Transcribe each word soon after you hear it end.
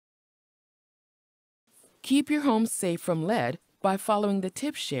Keep your home safe from lead by following the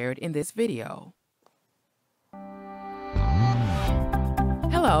tips shared in this video.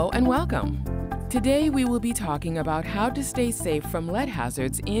 Hello and welcome. Today we will be talking about how to stay safe from lead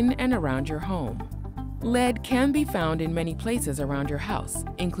hazards in and around your home. Lead can be found in many places around your house,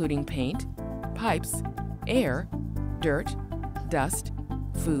 including paint, pipes, air, dirt, dust,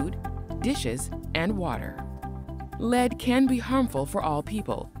 food, dishes, and water. Lead can be harmful for all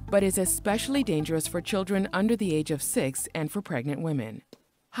people, but is especially dangerous for children under the age of 6 and for pregnant women.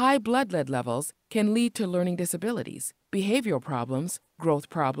 High blood lead levels can lead to learning disabilities, behavioral problems, growth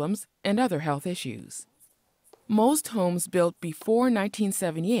problems, and other health issues. Most homes built before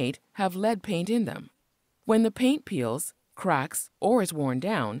 1978 have lead paint in them. When the paint peels, cracks, or is worn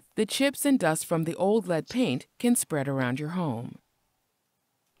down, the chips and dust from the old lead paint can spread around your home.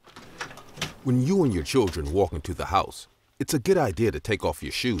 When you and your children walk into the house, it's a good idea to take off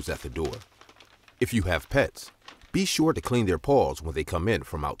your shoes at the door. If you have pets, be sure to clean their paws when they come in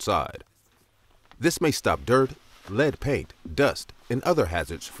from outside. This may stop dirt, lead paint, dust, and other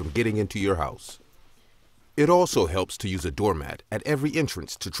hazards from getting into your house. It also helps to use a doormat at every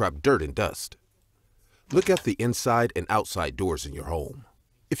entrance to trap dirt and dust. Look at the inside and outside doors in your home.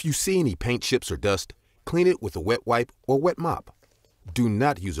 If you see any paint chips or dust, clean it with a wet wipe or wet mop. Do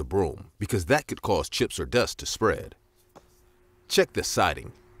not use a broom because that could cause chips or dust to spread. Check the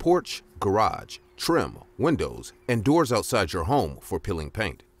siding, porch, garage, trim, windows, and doors outside your home for peeling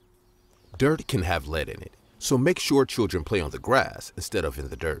paint. Dirt can have lead in it, so make sure children play on the grass instead of in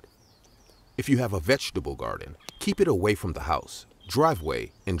the dirt. If you have a vegetable garden, keep it away from the house,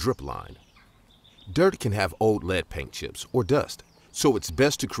 driveway, and drip line. Dirt can have old lead paint chips or dust, so it's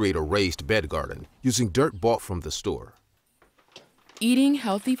best to create a raised bed garden using dirt bought from the store. Eating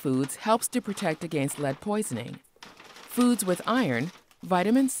healthy foods helps to protect against lead poisoning. Foods with iron,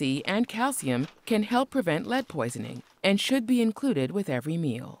 vitamin C, and calcium can help prevent lead poisoning and should be included with every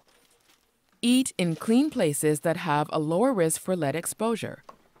meal. Eat in clean places that have a lower risk for lead exposure,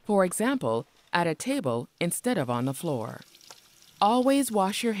 for example, at a table instead of on the floor. Always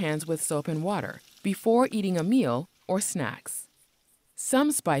wash your hands with soap and water before eating a meal or snacks.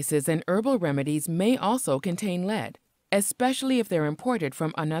 Some spices and herbal remedies may also contain lead, especially if they're imported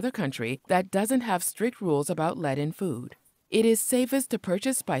from another country that doesn't have strict rules about lead in food. It is safest to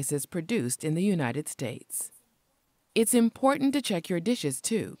purchase spices produced in the United States. It's important to check your dishes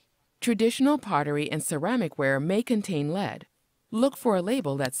too. Traditional pottery and ceramic ware may contain lead. Look for a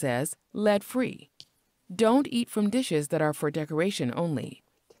label that says lead-free. Don't eat from dishes that are for decoration only.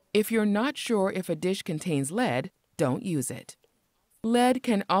 If you're not sure if a dish contains lead, don't use it. Lead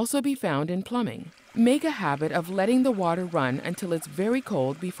can also be found in plumbing. Make a habit of letting the water run until it's very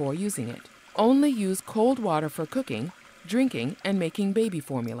cold before using it. Only use cold water for cooking, drinking, and making baby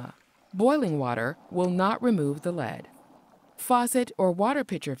formula. Boiling water will not remove the lead. Faucet or water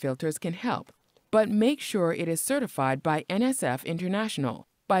pitcher filters can help, but make sure it is certified by NSF International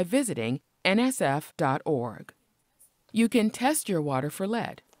by visiting nsf.org. You can test your water for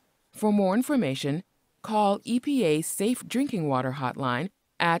lead. For more information, call EPA's Safe Drinking Water Hotline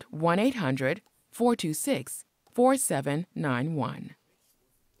at 1-800-426-4791.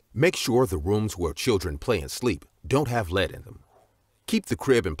 Make sure the rooms where children play and sleep don't have lead in them. Keep the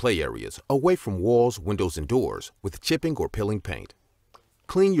crib and play areas away from walls, windows, and doors with chipping or peeling paint.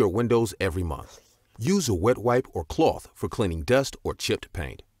 Clean your windows every month. Use a wet wipe or cloth for cleaning dust or chipped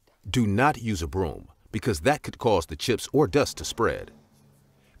paint. Do not use a broom because that could cause the chips or dust to spread.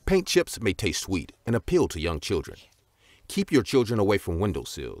 Paint chips may taste sweet and appeal to young children. Keep your children away from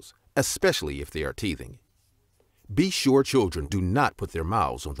windowsills, especially if they are teething. Be sure children do not put their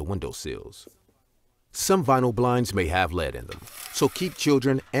mouths on the windowsills. Some vinyl blinds may have lead in them, so keep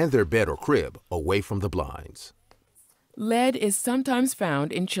children and their bed or crib away from the blinds. Lead is sometimes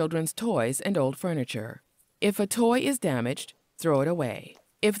found in children's toys and old furniture. If a toy is damaged, throw it away.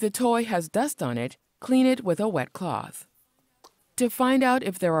 If the toy has dust on it, clean it with a wet cloth. To find out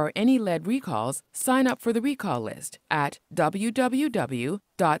if there are any lead recalls, sign up for the recall list at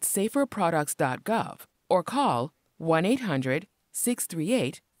www.saferproducts.gov or call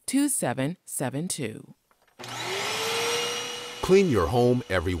 1-800-638-2772. Clean your home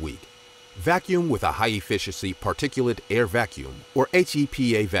every week. Vacuum with a high-efficiency particulate air vacuum or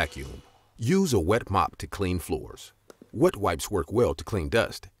HEPA vacuum. Use a wet mop to clean floors. Wet wipes work well to clean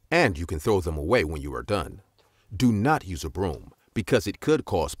dust, and you can throw them away when you are done. Do not use a broom because it could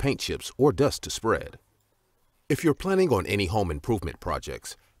cause paint chips or dust to spread. If you're planning on any home improvement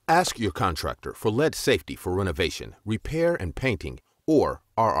projects, ask your contractor for lead safety for renovation, repair and painting, or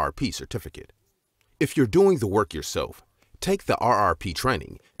RRP certificate. If you're doing the work yourself, Take the RRP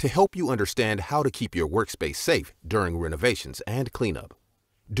training to help you understand how to keep your workspace safe during renovations and cleanup.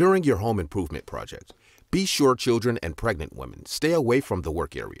 During your home improvement project, be sure children and pregnant women stay away from the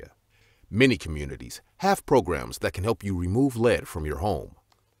work area. Many communities have programs that can help you remove lead from your home.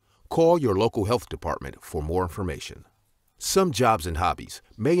 Call your local health department for more information. Some jobs and hobbies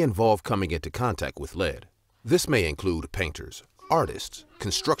may involve coming into contact with lead. This may include painters, artists,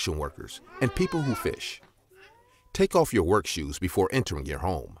 construction workers, and people who fish. Take off your work shoes before entering your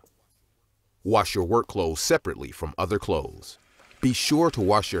home. Wash your work clothes separately from other clothes. Be sure to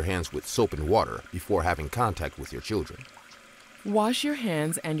wash your hands with soap and water before having contact with your children. Wash your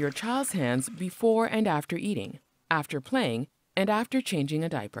hands and your child's hands before and after eating, after playing, and after changing a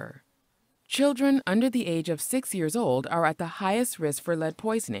diaper. Children under the age of 6 years old are at the highest risk for lead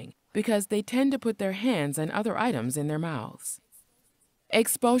poisoning because they tend to put their hands and other items in their mouths.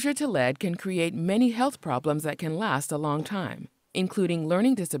 Exposure to lead can create many health problems that can last a long time, including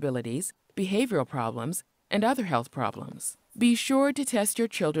learning disabilities, behavioral problems, and other health problems. Be sure to test your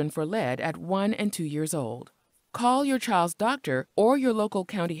children for lead at 1 and 2 years old. Call your child's doctor or your local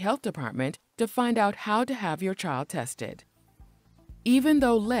county health department to find out how to have your child tested. Even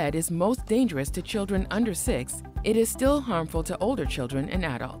though lead is most dangerous to children under 6, it is still harmful to older children and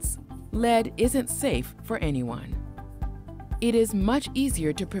adults. Lead isn't safe for anyone. It is much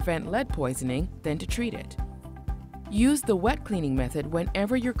easier to prevent lead poisoning than to treat it. Use the wet cleaning method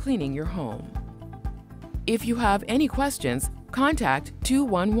whenever you're cleaning your home. If you have any questions, contact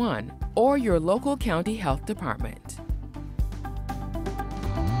 211 or your local county health department.